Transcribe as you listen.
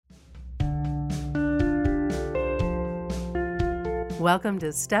Welcome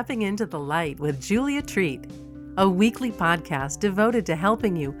to Stepping Into the Light with Julia Treat, a weekly podcast devoted to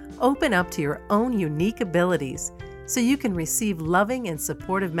helping you open up to your own unique abilities so you can receive loving and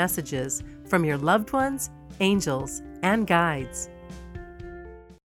supportive messages from your loved ones, angels, and guides.